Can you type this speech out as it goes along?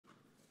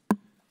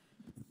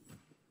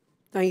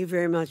Thank you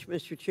very much,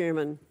 Mr.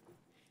 Chairman.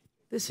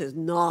 This is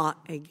not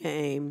a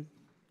game.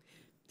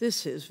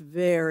 This is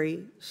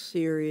very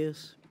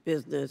serious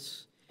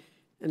business.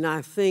 And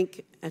I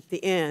think at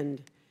the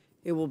end,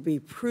 it will be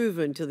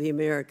proven to the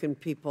American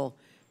people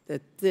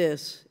that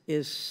this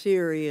is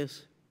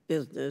serious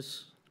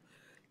business.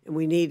 And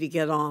we need to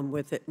get on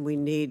with it. And we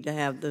need to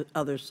have the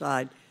other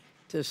side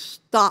to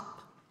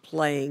stop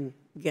playing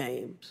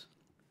games.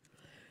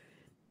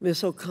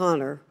 Ms.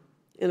 O'Connor,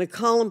 in a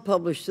column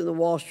published in the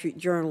Wall Street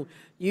Journal,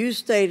 you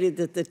stated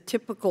that the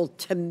typical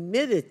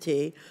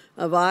timidity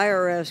of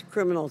IRS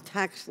criminal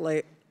tax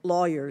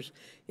lawyers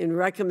in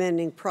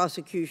recommending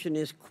prosecution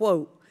is,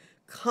 quote,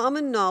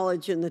 common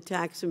knowledge in the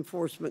tax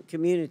enforcement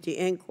community,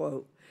 end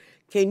quote.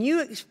 Can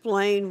you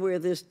explain where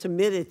this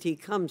timidity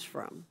comes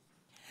from?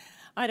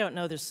 I don't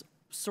know the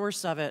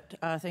source of it.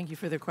 Thank you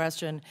for the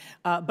question.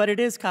 But it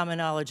is common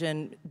knowledge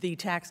in the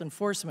tax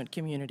enforcement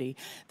community.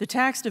 The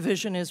tax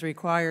division is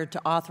required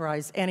to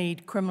authorize any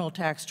criminal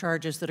tax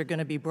charges that are going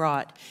to be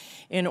brought.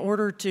 In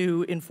order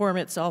to inform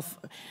itself,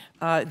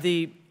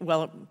 the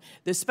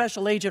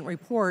special agent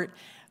report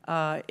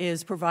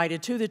is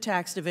provided to the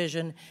tax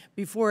division.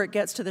 Before it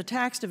gets to the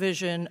tax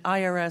division,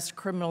 IRS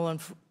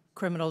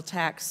criminal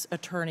tax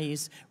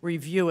attorneys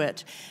review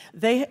it.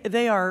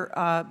 They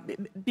are,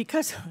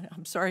 because,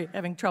 I'm sorry,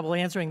 having trouble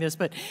answering this,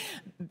 but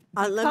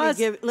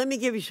let me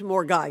give you some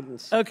more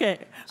guidance. Okay.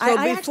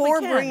 So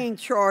before bringing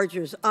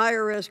charges,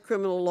 IRS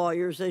criminal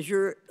lawyers, as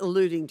you're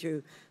alluding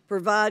to,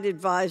 provide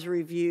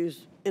advisory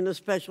views in a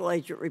special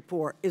agent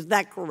report. Is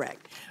that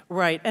correct?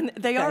 Right, and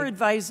they are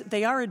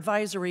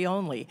advisory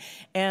only.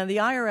 And the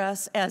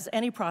IRS, as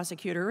any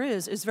prosecutor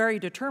is very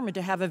determined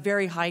to have a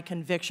very high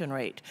conviction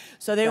rate.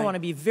 So they want to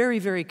be very,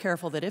 very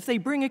careful that if they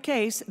bring a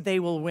case, they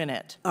will win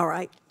it. All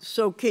right.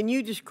 So can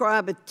you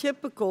describe a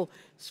typical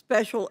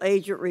special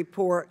agent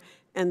report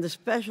and the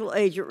special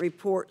agent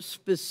report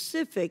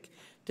specific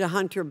to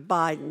Hunter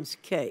Biden's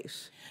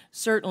case?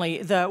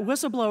 Certainly. The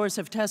whistleblowers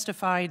have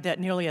testified that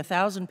nearly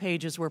 1,000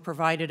 pages were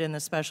provided in the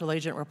special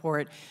agent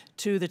report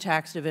to the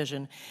tax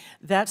division.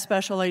 That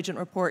special agent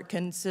report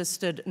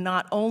consisted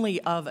not only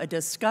of a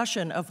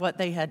discussion of what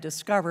they had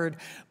discovered,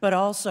 but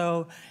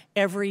also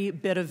every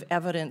bit of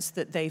evidence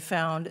that they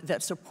found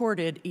that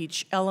supported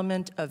each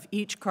element of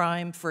each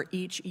crime for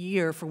each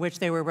year for which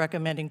they were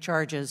recommending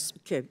charges.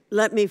 Okay,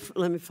 let me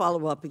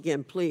follow up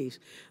again, please.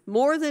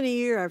 More than a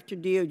year after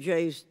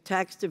DOJ's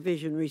tax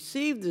division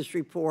received this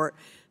report,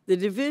 the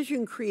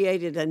division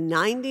created a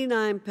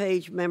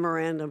 99-page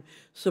memorandum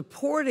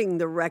supporting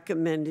the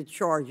recommended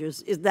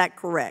charges. Is that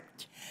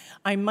correct?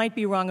 I might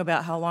be wrong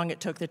about how long it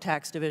took the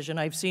tax division.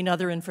 I've seen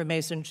other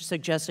information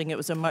suggesting it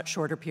was a much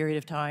shorter period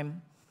of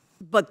time.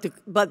 But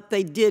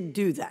they did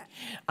do that.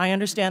 I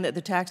understand that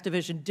the tax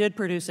division did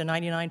produce a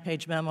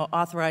 99-page memo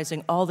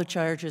authorizing all the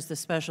charges the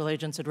special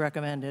agents had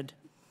recommended.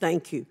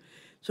 Thank you.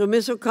 So,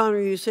 Ms. O'Connor,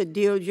 you said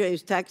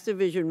DOJ's tax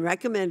division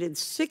recommended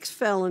 6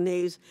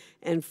 felonies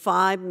and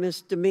 5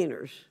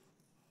 misdemeanors.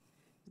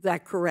 Is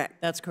that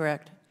correct? That's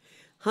correct.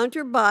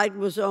 Hunter Biden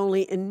was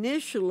only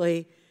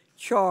initially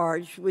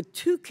charged with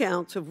 2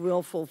 counts of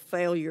willful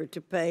failure to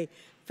pay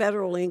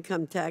federal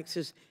income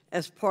taxes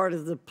as part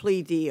of the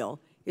plea deal.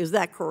 Is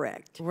that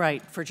correct?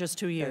 Right, for just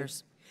 2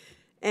 years.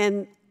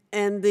 And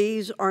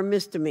these are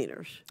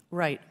misdemeanors?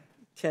 Right.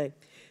 Okay.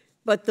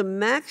 But the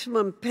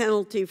maximum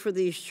penalty for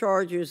these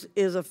charges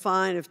is a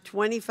fine of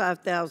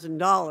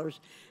 $25,000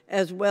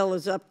 as well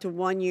as up to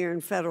 1 year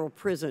in federal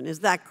prison. Is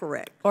that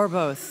correct? Or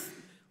both.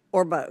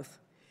 Or both.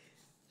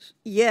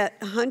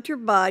 Yet Hunter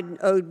Biden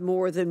owed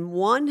more than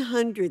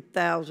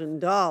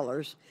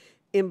 $100,000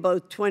 in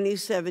both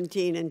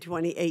 2017 and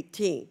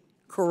 2018,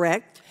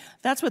 correct?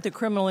 That's what the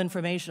criminal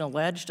information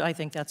alleged. I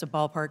think that's a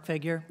ballpark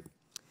figure.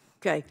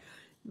 Okay.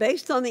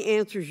 Based on the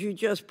answers you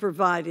just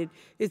provided,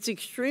 it's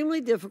extremely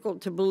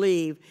difficult to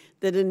believe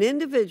that an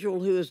individual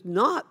who is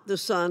not the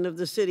son of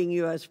the sitting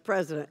U.S.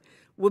 president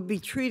would be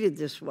treated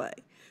this way.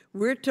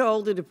 We're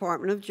told the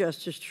Department of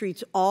Justice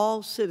treats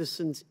all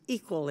citizens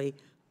equally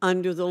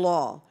under the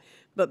law.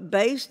 But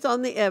based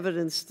on the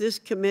evidence this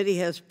committee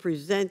has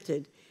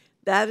presented,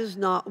 that is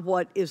not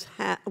what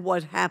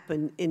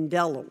happened in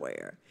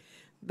Delaware.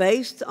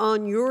 Based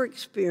on your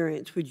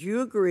experience, would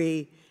you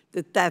agree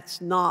that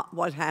that's not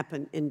what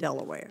happened in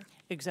Delaware?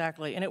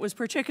 Exactly, and it was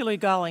particularly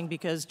galling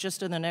because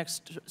just in the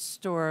next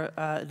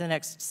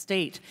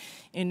state,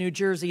 in New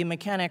Jersey, a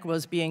mechanic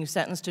was being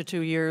sentenced to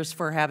 2 years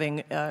for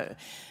having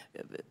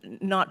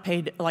not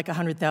paid like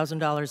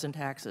 $100,000 in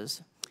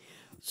taxes.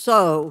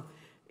 So,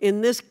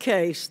 in this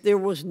case, there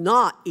was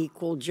not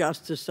equal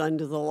justice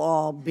under the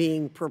law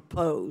being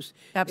proposed.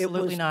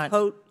 Absolutely not. It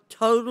was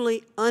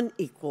totally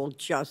unequal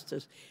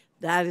justice.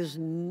 That is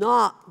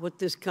not what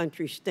this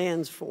country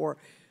stands for.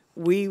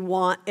 We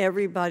want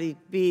everybody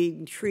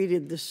being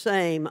treated the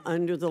same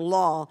under the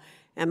law,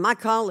 and my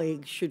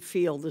colleagues should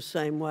feel the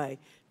same way.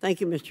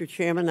 Thank you, Mr.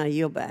 Chairman. I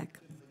yield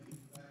back.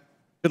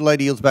 Good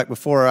lady yields back.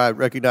 Before I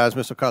recognize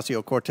Ms.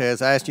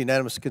 Ocasio-Cortez, I ask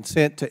unanimous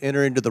consent to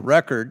enter into the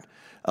record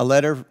a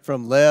letter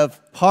from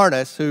Lev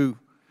Parnas, who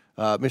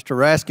Mr.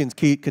 Raskins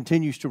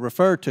continues to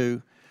refer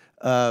to.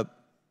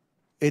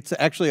 It's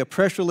actually a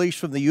press release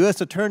from the U.S.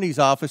 Attorney's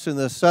Office in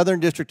the Southern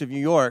District of New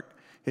York.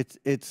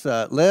 It's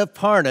Lev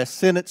Parnas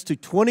sentenced to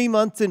 20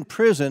 months in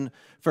prison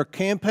for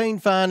campaign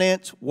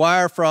finance,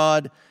 wire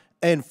fraud,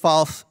 and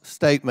false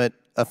statement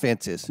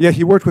offenses. Yeah,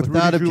 he worked with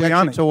Without Rudy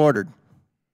objection, Giuliani. so ordered.